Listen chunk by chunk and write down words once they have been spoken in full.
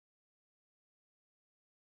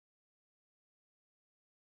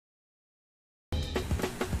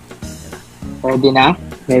Ready na?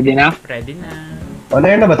 Ready na? Ready na. On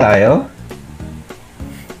air na ba tayo?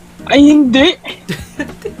 Ay, hindi!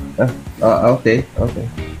 Okay.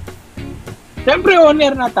 Siyempre, on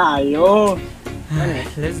air na tayo.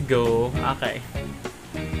 Let's go. Okay.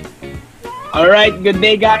 Alright, good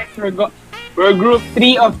day guys. We're Group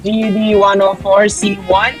 3 of GD104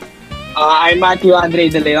 C1. I'm Matthew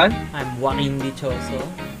Andre De Leon. I'm Joaquin Dichoso.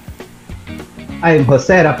 I'm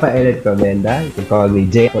Jose Rafael Comenda. You can call me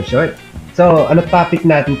Jay for short. So, ano topic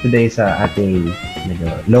natin today sa ating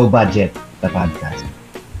low budget na podcast?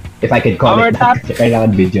 If I could call it that, kasi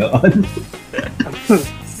kailangan video on.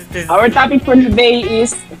 Our topic for today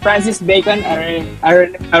is Francis Bacon,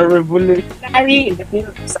 a revolutionary in the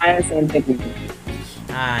field of science and technology.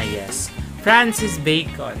 Ah, yes. Francis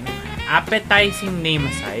Bacon, appetizing name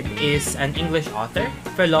aside, is an English author,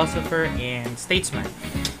 philosopher, and statesman.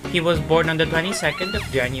 He was born on the 22nd of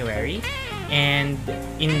January and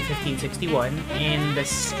in 1561 in the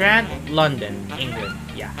Strand, London, England.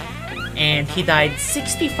 Yeah. And he died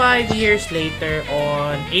 65 years later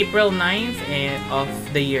on April 9th of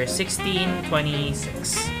the year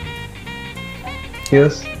 1626. He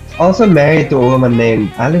was also married to a woman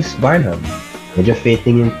named Alice Barnum. Medyo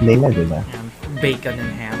fitting yung name na, diba? Bacon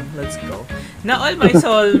and ham. Let's go. Na all my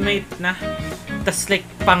soulmate na. Tas like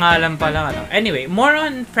pangalan pa lang ano. Anyway, more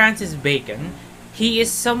on Francis Bacon. He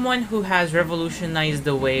is someone who has revolutionized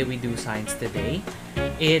the way we do science today.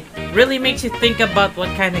 It really makes you think about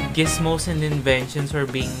what kind of gizmos and inventions were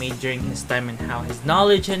being made during his time and how his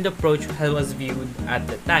knowledge and approach was viewed at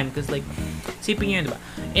the time. Because like, sipin nyo, diba?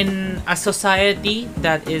 In a society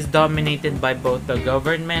that is dominated by both the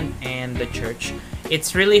government and the church,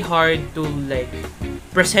 it's really hard to like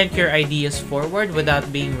present your ideas forward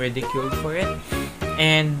without being ridiculed for it.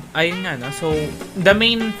 And ayun nga, no? So the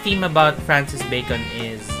main theme about Francis Bacon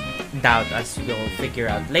is doubt, as you'll figure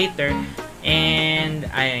out later. And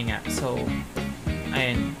ayun nga, so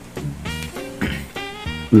ayun.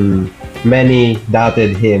 Many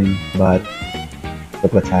doubted him, but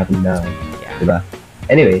look what's happening now. Yeah. Diba?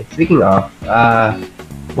 Anyway, speaking of,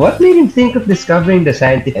 what made him think of discovering the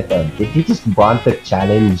scientific method? Did he just want to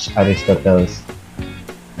challenge Aristotle,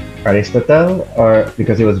 or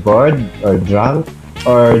because he was bored or drunk,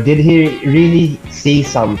 or did he really see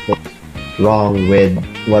something wrong with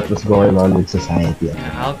what was going on with society? Yeah,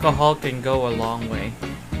 alcohol can go a long way.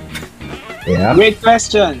 Yeah. Great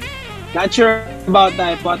question. Not sure about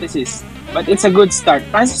the hypothesis, but it's a good start.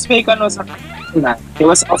 Francis Bacon was a man. He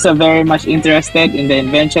was also very much interested in the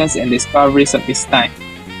inventions and discoveries of his time,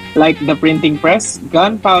 like the printing press,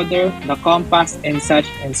 gunpowder, the compass, and such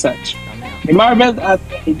and such. He marveled at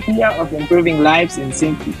the idea of improving lives and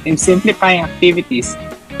simplifying activities.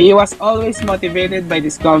 He was always motivated by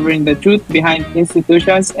discovering the truth behind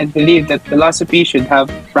institutions and believed that philosophy should have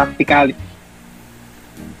practicality.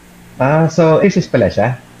 So racist pala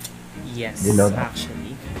siya? Yes, You know that?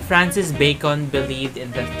 actually. Francis Bacon believed in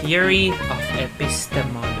the theory of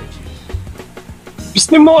epistemology.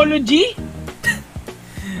 Epistemology?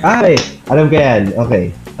 Okay, alam ko yan. Okay.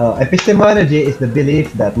 Epistemology is the belief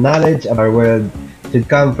that knowledge of our world should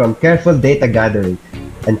come from careful data gathering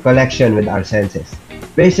and collection with our senses.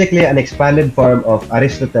 Basically, an expanded form of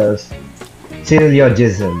Aristotle's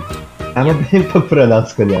syllogism. Tama ba yung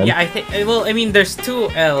pag-pronounce ko niyan? Yeah, I mean, there's two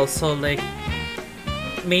L's, so like,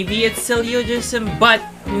 maybe it's syllogism, but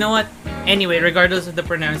you know what? Anyway, regardless of the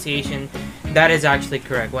pronunciation, that is actually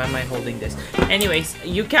correct. Why am I holding this? Anyways,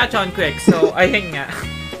 you catch on quick, so ayun nga.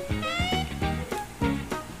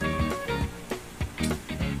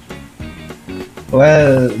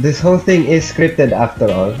 Well, this whole thing is scripted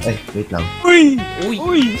after all. Ay, wait lang. Uy!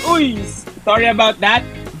 Sorry about that.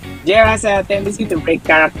 Jer has a tendency to break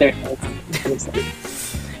character.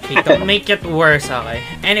 Hey, don't make it worse, okay?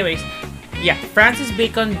 Anyways, yeah, Francis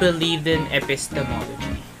Bacon believed in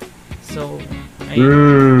epistemology. So,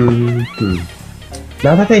 ayun.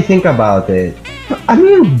 Now that I think about it, ano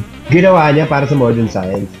yung ginawa niya para sa modern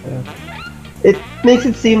science? It makes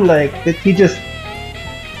it seem like that he just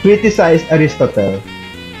criticized Aristotle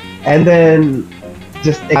and then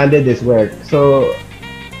just expanded his work. So,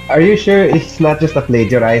 are you sure it's not just a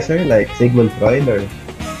plagiarizer like Sigmund Freud or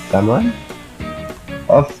someone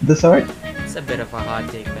of the sort? It's a bit of a hot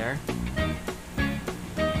take there.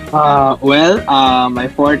 My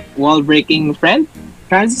fourth wall-breaking friend,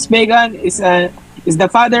 Francis Bacon, is the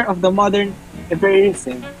father of the modern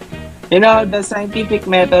empiricism. You know, the scientific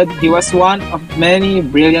method. He was one of many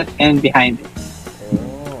brilliant men behind it.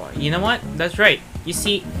 You know what? That's right. You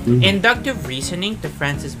see, Inductive reasoning to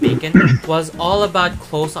Francis Bacon was all about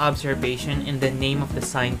close observation in the name of the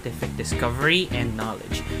scientific discovery and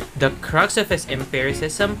knowledge. The crux of his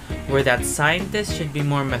empiricism were that scientists should be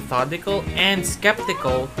more methodical and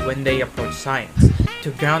skeptical when they approach science, to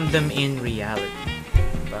ground them in reality.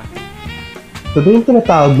 Diba? So, ba yung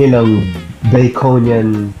tinatawag nilang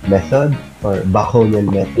Baconian method? Or Baconian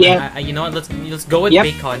method? Yeah. You know what, let's go with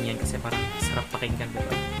Yep. Baconian kasi parang sarap pakinggan,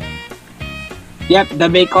 diba? Yep, the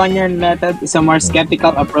Baconian method is a more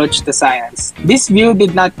skeptical approach to science. This view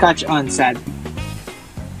did not catch on, sadly.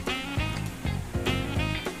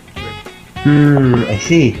 I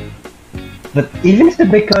see. But even if the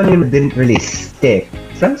Baconian didn't really stick,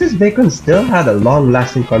 Francis Bacon still had a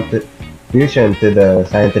long-lasting contribution to the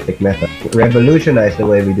scientific method. It revolutionized the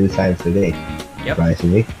way we do science today, Yep.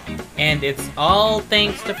 surprisingly. And it's all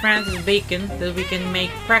thanks to Francis Bacon that we can make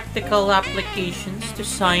practical applications to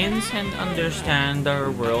science and understand our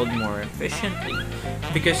world more efficiently.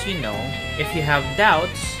 Because if you have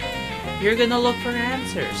doubts, you're gonna look for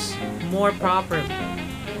answers more properly.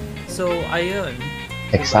 So, ayun.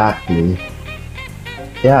 Exactly.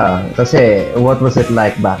 Yeah, kasi what was it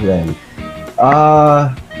like back then?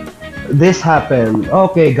 This happened.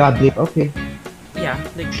 Okay, God did. Okay, Yeah,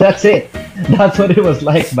 like that's it. That's what it was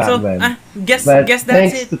like back so, then. guess But that's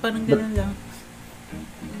thanks it. to- Parang ganun lang.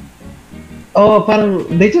 Oh, parang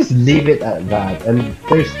they just leave it at that, and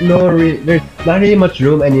there's not really much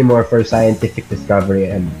room anymore for scientific discovery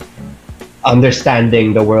and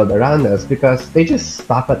understanding the world around us because they just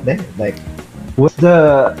stop at there. Like, what's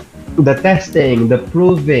the testing, the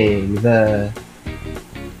proving, the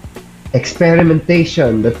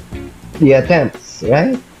experimentation, the attempts,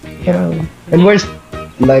 right? And where's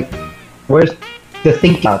the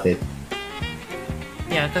think about it?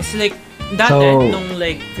 Yeah, kasi like dati So- nung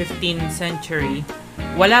like 15th century,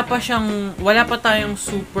 wala pa tayong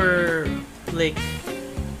super like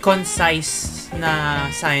concise na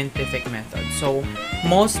scientific method. So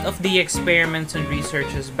most of the experiments and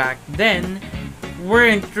researches back then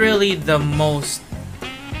weren't really the most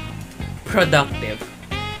productive.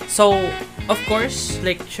 So of course,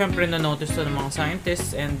 like syempre na-notice to ng mga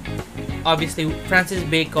scientists, and obviously Francis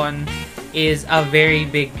Bacon is a very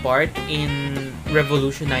big part in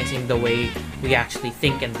revolutionizing the way we actually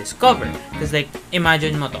think and discover. Because like,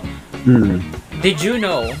 imagine mo to. Did you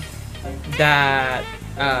know that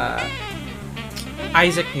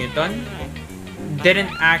Isaac Newton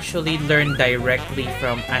didn't actually learn directly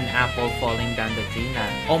from an apple falling down the tree na,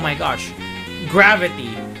 oh my gosh,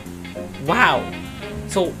 gravity. Wow.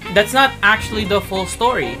 So that's not actually the full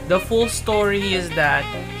story. The full story is that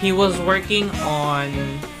he was working on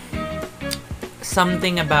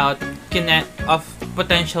something about of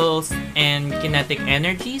potentials and kinetic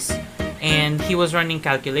energies, and he was running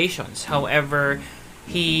calculations. However,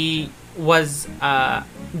 he was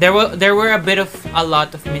there were a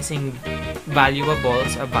lot of missing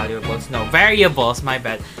variables, my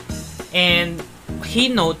bad. And he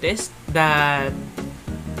noticed that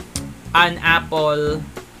an apple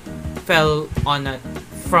fell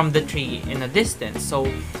from the tree in a distance.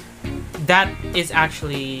 So that is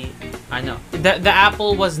actually, I know, the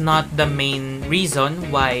apple was not the main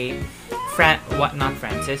reason why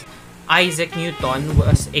Isaac Newton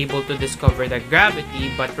was able to discover the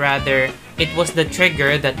gravity, but rather it was the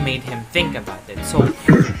trigger that made him think about it. So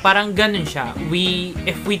parang ganun siya.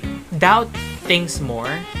 If we doubt things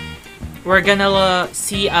more, we're gonna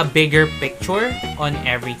see a bigger picture on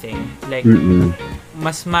everything. Like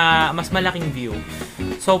mas malaking view.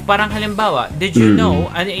 So parang halimbawa, did you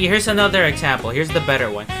know, and here's another example, here's the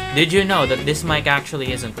better one. Did you know that this mic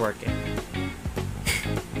actually isn't working?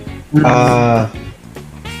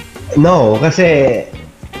 No, kasi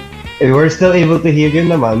we're still able to hear you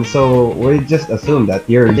naman, so we just assume that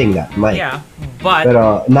you're using that mic. Yeah, but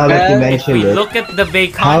Pero now that you Well, if mentioned we it, look at the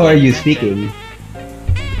Baconian how are you method, speaking?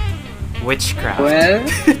 witchcraft. Well,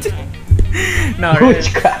 No, really.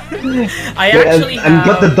 Witchcraft. I actually have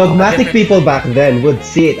But the dogmatic a different- people back then would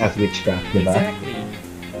see it as witchcraft, diba? Exactly.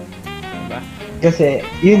 Diba? Kasi,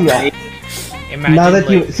 yun nga, Imagine now that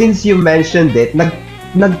like, since you mentioned it,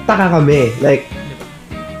 nagtaka kami. Like,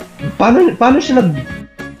 paano siya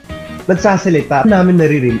nagsasalita? Namin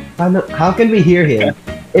naririnig. How can we hear him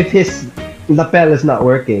if his lapel is not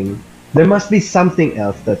working? There must be something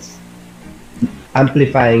else that's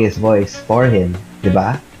amplifying his voice for him,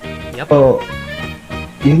 diba? Yep. So,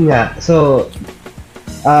 yun nga. So,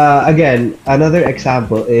 again, another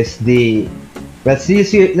example is let's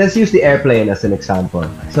use the airplane as an example.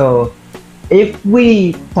 So, if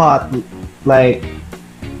we thought like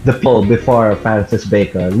the people before Francis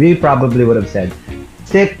Bacon, we probably would have said,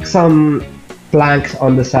 stick some planks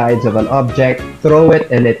on the sides of an object, throw it,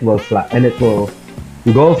 and it will fly, and it will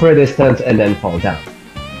go for a distance and then fall down.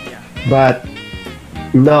 Yeah. But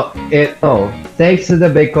no. Thanks to the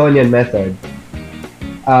Baconian method,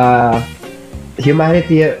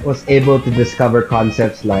 humanity was able to discover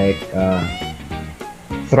concepts like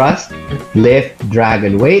thrust, lift, drag,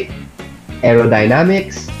 and weight,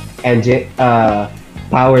 aerodynamics, engine,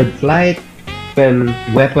 powered flight, and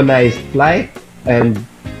weaponized flight, and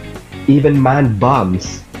even manned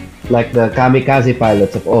bombs, like the kamikaze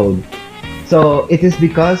pilots of old. So it is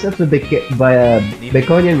because of the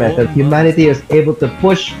Baconian method, humanity is able to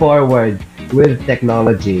push forward with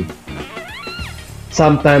technology.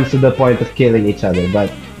 Sometimes to the point of killing each other,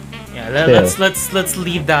 but Yeah, still. let's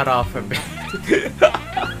leave that off a bit.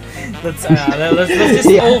 let's just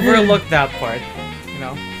Yeah. overlook that part. You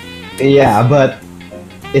know. Yeah, but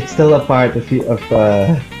it's still a part of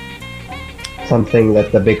something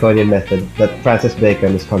that the Baconian method, that Francis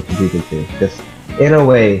Bacon is contributing to. Because in a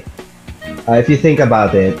way, if you think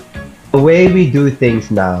about it, the way we do things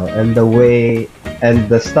now and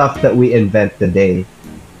the stuff that we invent today,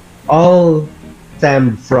 all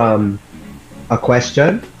stemmed from a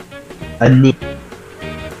question, a need,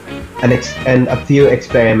 and a few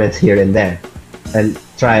experiments here and there, and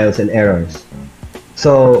trials and errors.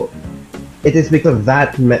 So it is because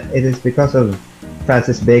of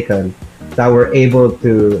Francis Bacon that we're able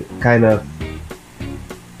to kind of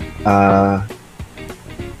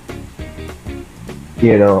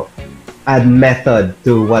add method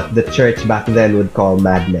to what the church back then would call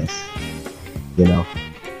madness. You know.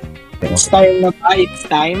 It's time na ba? It's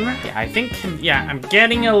time? Yeah, I think I'm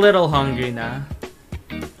getting a little hungry now.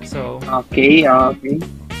 So Okay.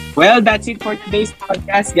 Well, that's it for today's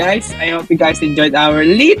podcast, guys. I hope you guys enjoyed our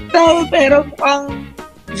little pero pang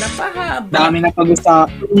napahaba. dami na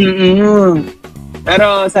pag-usapan.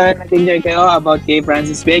 Pero sana nag-enjoy kayo about kay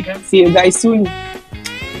Francis Bacon. See you guys soon.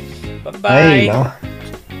 Bye-bye. No.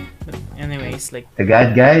 Anyways, like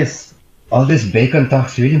God, guys, all this bacon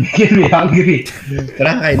talks really making me hungry.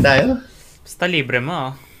 Tara, kain tayo. basta libre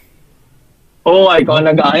mo. Oh, ikaw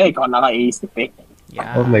nakaisip eh.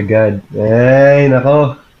 Yeah. Oh my God. Ay,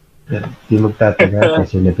 nako. Di magtatagal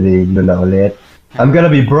kasi napiliglo na ulit. I'm gonna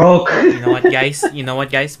be broke. You know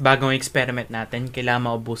what guys? Bagong experiment natin. Kailangan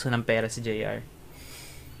maubusan ng pera si JR.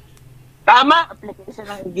 Tama! Application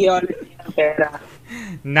ng ideology ng pera.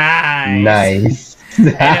 Nice.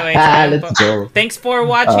 Anyways, Let's go. thanks for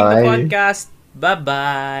watching the Ay. podcast.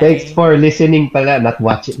 Bye-bye. Thanks for listening pala, not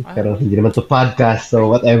watching. Pero hindi naman to podcast, so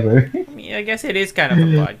whatever. I mean, I guess it is kind of a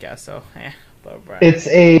podcast, so bye-bye. It's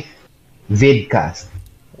a vidcast.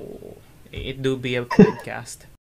 Oh, it do be a podcast.